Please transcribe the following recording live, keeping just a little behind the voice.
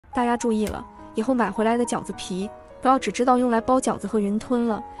大家注意了，以后买回来的饺子皮不要只知道用来包饺子和云吞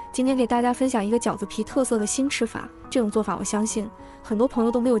了。今天给大家分享一个饺子皮特色的新吃法，这种做法我相信很多朋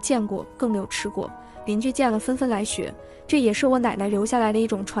友都没有见过，更没有吃过。邻居见了纷纷来学，这也是我奶奶留下来的一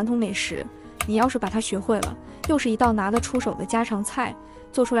种传统美食。你要是把它学会了，又是一道拿得出手的家常菜，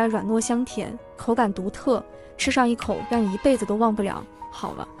做出来软糯香甜，口感独特，吃上一口让你一辈子都忘不了。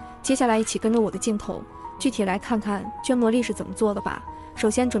好了，接下来一起跟着我的镜头，具体来看看娟魔力是怎么做的吧。首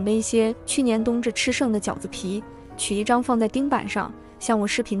先准备一些去年冬至吃剩的饺子皮，取一张放在钉板上，像我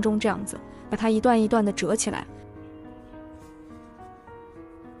视频中这样子，把它一段一段的折起来。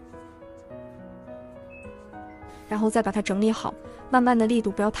然后再把它整理好，慢慢的力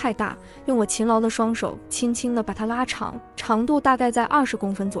度不要太大，用我勤劳的双手轻轻的把它拉长，长度大概在20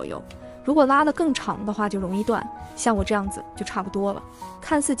公分左右。如果拉得更长的话就容易断，像我这样子就差不多了。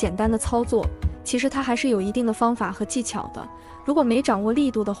看似简单的操作，其实它还是有一定的方法和技巧的。如果没掌握力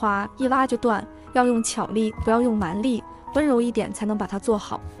度的话，一拉就断，要用巧力，不要用蛮力，温柔一点才能把它做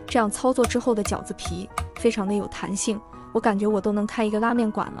好。这样操作之后的饺子皮非常的有弹性，我感觉我都能开一个拉面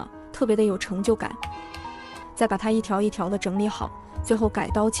馆了，特别的有成就感。再把它一条一条的整理好，最后改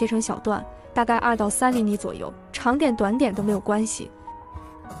刀切成小段，大概2到3厘米左右，长点短点都没有关系。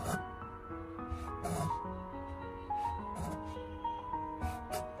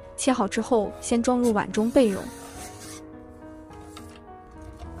切好之后，先装入碗中备用。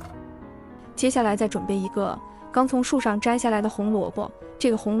接下来再准备一个刚从树上摘下来的红萝卜，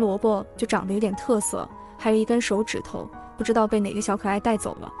这个红萝卜就长得有点特色，还有一根手指头，不知道被哪个小可爱带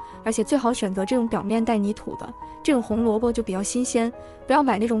走了。而且最好选择这种表面带泥土的，这种红萝卜就比较新鲜，不要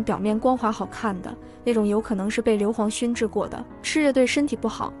买那种表面光滑好看的，那种有可能是被硫磺熏制过的，吃着对身体不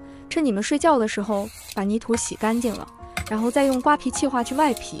好。趁你们睡觉的时候把泥土洗干净了，然后再用刮皮器划去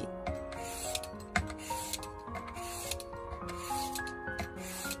外皮。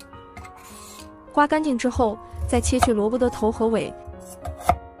刮干净之后，再切去萝卜的头和尾。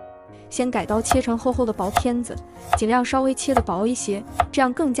先改刀切成厚厚的薄片子，尽量稍微切得薄一些，这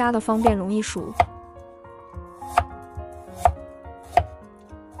样更加的方便容易熟。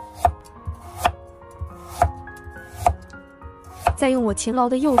再用我勤劳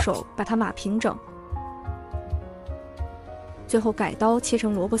的右手把它码平整。最后改刀切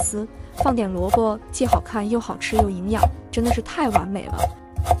成萝卜丝，放点萝卜，既好看又好吃又营养，真的是太完美了。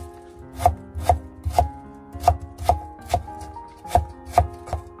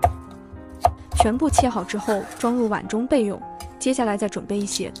全部切好之后，装入碗中备用。接下来再准备一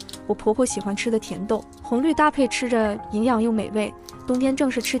些我婆婆喜欢吃的甜豆，红绿搭配吃着营养又美味。冬天正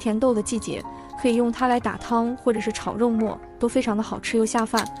是吃甜豆的季节，可以用它来打汤或者是炒肉末，都非常的好吃又下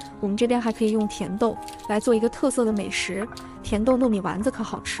饭。我们这边还可以用甜豆来做一个特色的美食，甜豆糯米丸子可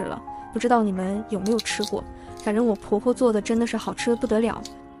好吃了，不知道你们有没有吃过？反正我婆婆做的真的是好吃的不得了。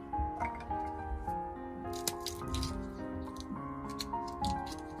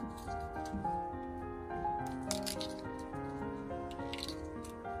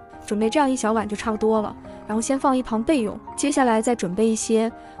准备这样一小碗就差不多了，然后先放一旁备用。接下来再准备一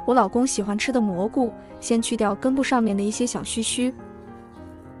些我老公喜欢吃的蘑菇，先去掉根部上面的一些小须须。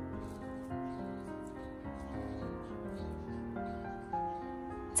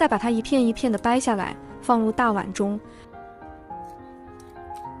再把它一片一片的掰下来，放入大碗中。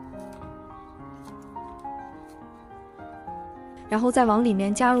然后再往里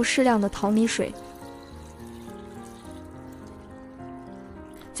面加入适量的淘米水。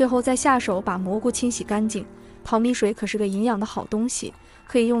最后再下手把蘑菇清洗干净，淘米水可是个营养的好东西，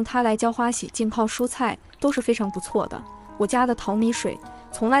可以用它来浇花洗、浸泡蔬菜，都是非常不错的。我家的淘米水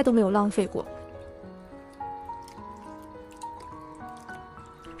从来都没有浪费过。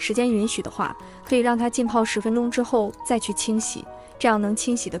时间允许的话，可以让它浸泡10分钟之后再去清洗，这样能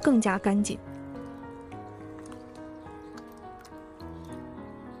清洗得更加干净。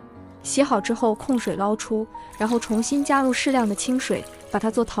洗好之后控水捞出，然后重新加入适量的清水，把它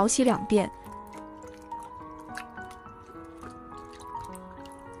做淘洗2遍。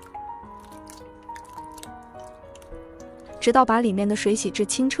直到把里面的水洗至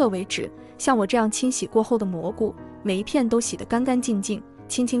清澈为止。像我这样清洗过后的蘑菇，每一片都洗得干干净净、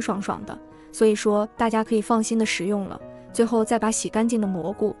清清爽爽的，所以说大家可以放心的食用了。最后再把洗干净的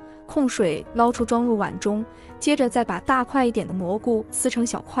蘑菇控水捞出，装入碗中，接着再把大块一点的蘑菇撕成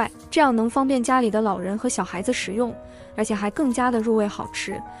小块，这样能方便家里的老人和小孩子食用，而且还更加的入味好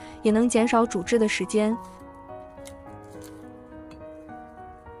吃，也能减少煮制的时间。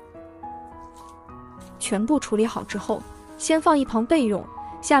全部处理好之后，先放一旁备用。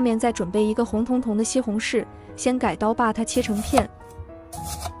下面再准备一个红彤彤的西红柿，先改刀把它切成片。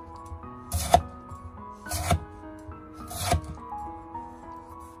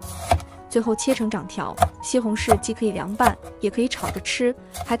最后切成长条。西红柿既可以凉拌，也可以炒着吃，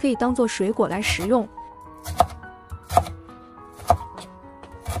还可以当做水果来食用。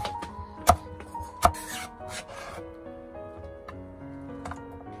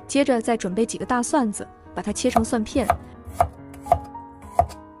接着再准备几个大蒜子，把它切成蒜片，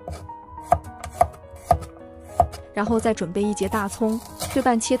然后再准备一节大葱，对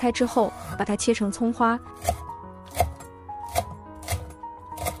半切开之后，把它切成葱花。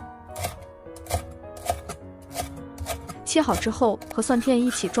切好之后，和蒜片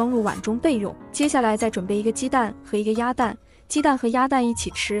一起装入碗中备用。接下来再准备一个鸡蛋和一个鸭蛋，鸡蛋和鸭蛋一起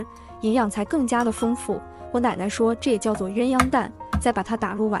吃，营养才更加的丰富。我奶奶说这也叫做鸳鸯蛋。再把它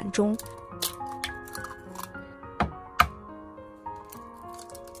打入碗中，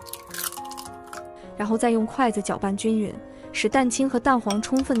然后再用筷子搅拌均匀，使蛋清和蛋黄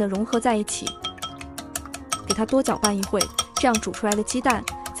充分的融合在一起。给它多搅拌一会，这样煮出来的鸡蛋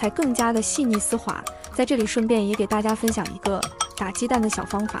才更加的细腻丝滑。在这里顺便也给大家分享一个打鸡蛋的小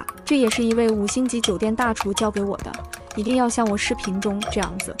方法，这也是一位5星级酒店大厨教给我的，一定要像我视频中这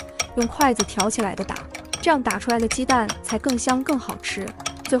样子，用筷子挑起来的打。这样打出来的鸡蛋才更香更好吃。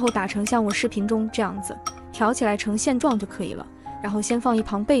最后打成像我视频中这样子，挑起来成线状就可以了。然后先放一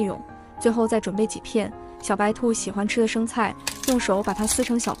旁备用。最后再准备几片小白兔喜欢吃的生菜，用手把它撕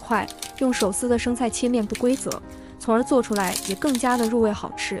成小块，用手撕的生菜切面不规则，从而做出来也更加的入味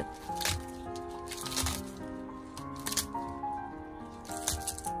好吃。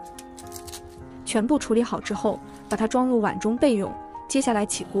全部处理好之后，把它装入碗中备用。接下来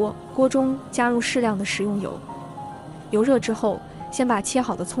起锅，锅中加入适量的食用油，油热之后，先把切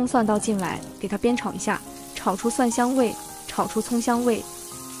好的葱蒜倒进来，给它煸炒一下，炒出蒜香味，炒出葱香味。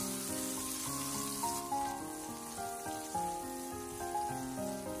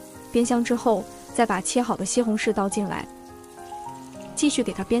煸香之后，再把切好的西红柿倒进来，继续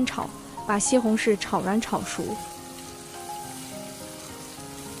给它煸炒，把西红柿炒软炒熟。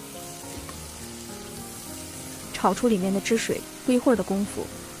炒出里面的汁水，不一会儿的功夫，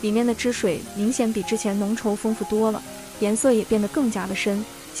里面的汁水明显比之前浓稠丰富多了，颜色也变得更加的深，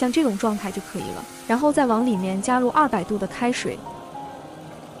像这种状态就可以了。然后再往里面加入200度的开水，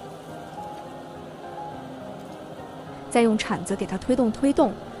再用铲子给它推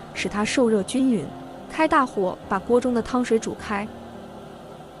动，使它受热均匀。开大火把锅中的汤水煮开，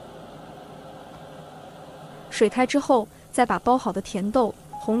水开之后，再把包好的甜豆、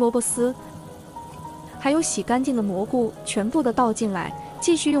红萝卜丝还有洗干净的蘑菇全部的倒进来，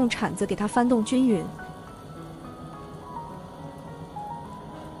继续用铲子给它翻动均匀。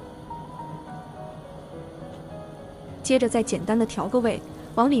接着再简单的调个味，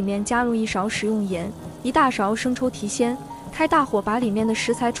往里面加入1勺食用盐，1大勺生抽提鲜，开大火把里面的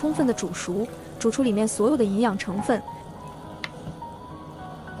食材充分的煮熟，煮出里面所有的营养成分。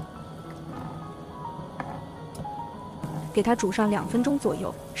给它煮上2分钟左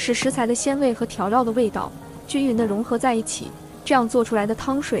右，使食材的鲜味和调料的味道均匀的融合在一起，这样做出来的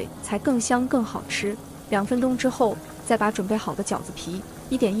汤水才更香更好吃。2分钟之后，再把准备好的饺子皮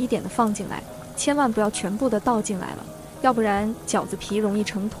一点一点的放进来，千万不要全部的倒进来了，要不然饺子皮容易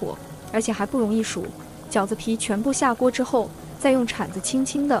成坨，而且还不容易熟。饺子皮全部下锅之后，再用铲子轻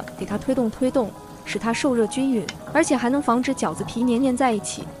轻的给它推动，使它受热均匀，而且还能防止饺子皮黏在一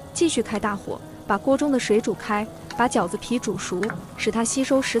起。继续开大火，把锅中的水煮开，把饺子皮煮熟，使它吸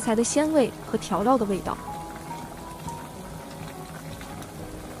收食材的鲜味和调料的味道。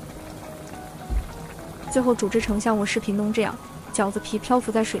最后煮制成像我视频中这样，饺子皮漂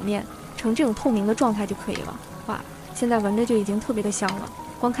浮在水面，呈这种透明的状态就可以了。哇，现在闻着就已经特别的香了，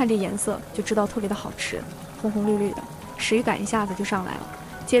光看这颜色就知道特别的好吃，红红绿绿的，食欲感一下子就上来了。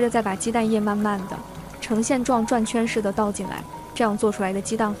接着再把鸡蛋液慢慢的呈线状转圈式的倒进来，这样做出来的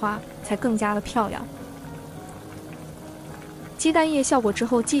鸡蛋花才更加的漂亮。鸡蛋液效果之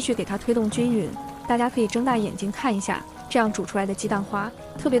后，继续给它推动均匀，大家可以睁大眼睛看一下，这样煮出来的鸡蛋花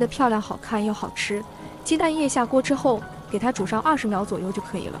特别的漂亮、好看又好吃。鸡蛋液下锅之后，给它煮上20秒左右就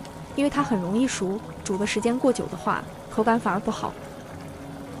可以了，因为它很容易熟，煮的时间过久的话，口感反而不好。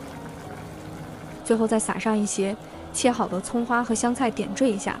最后再撒上一些切好的葱花和香菜点缀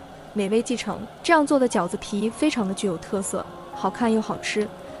一下，美味继承。这样做的饺子皮非常的具有特色，好看又好吃，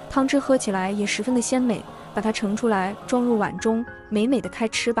汤汁喝起来也十分的鲜美。把它盛出来，装入碗中，美美的开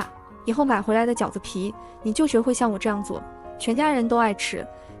吃吧。以后买回来的饺子皮，你就学会像我这样做，全家人都爱吃，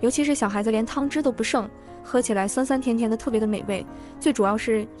尤其是小孩子连汤汁都不剩，喝起来酸酸甜甜的，特别的美味。最主要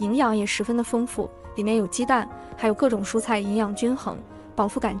是营养也十分的丰富，里面有鸡蛋，还有各种蔬菜，营养均衡，饱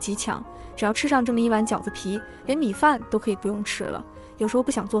腹感极强。只要吃上这么一碗饺子皮，连米饭都可以不用吃了。有时候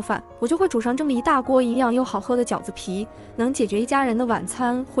不想做饭，我就会煮上这么一大锅营养又好喝的饺子皮，能解决一家人的晚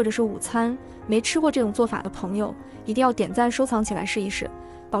餐或者是午餐。没吃过这种做法的朋友，一定要点赞收藏起来试一试，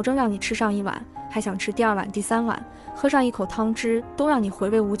保证让你吃上一碗，还想吃第二碗、第三碗，喝上一口汤汁，都让你回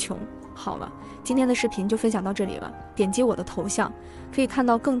味无穷。好了，今天的视频就分享到这里了，点击我的头像，可以看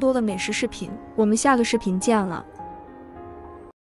到更多的美食视频，我们下个视频见了。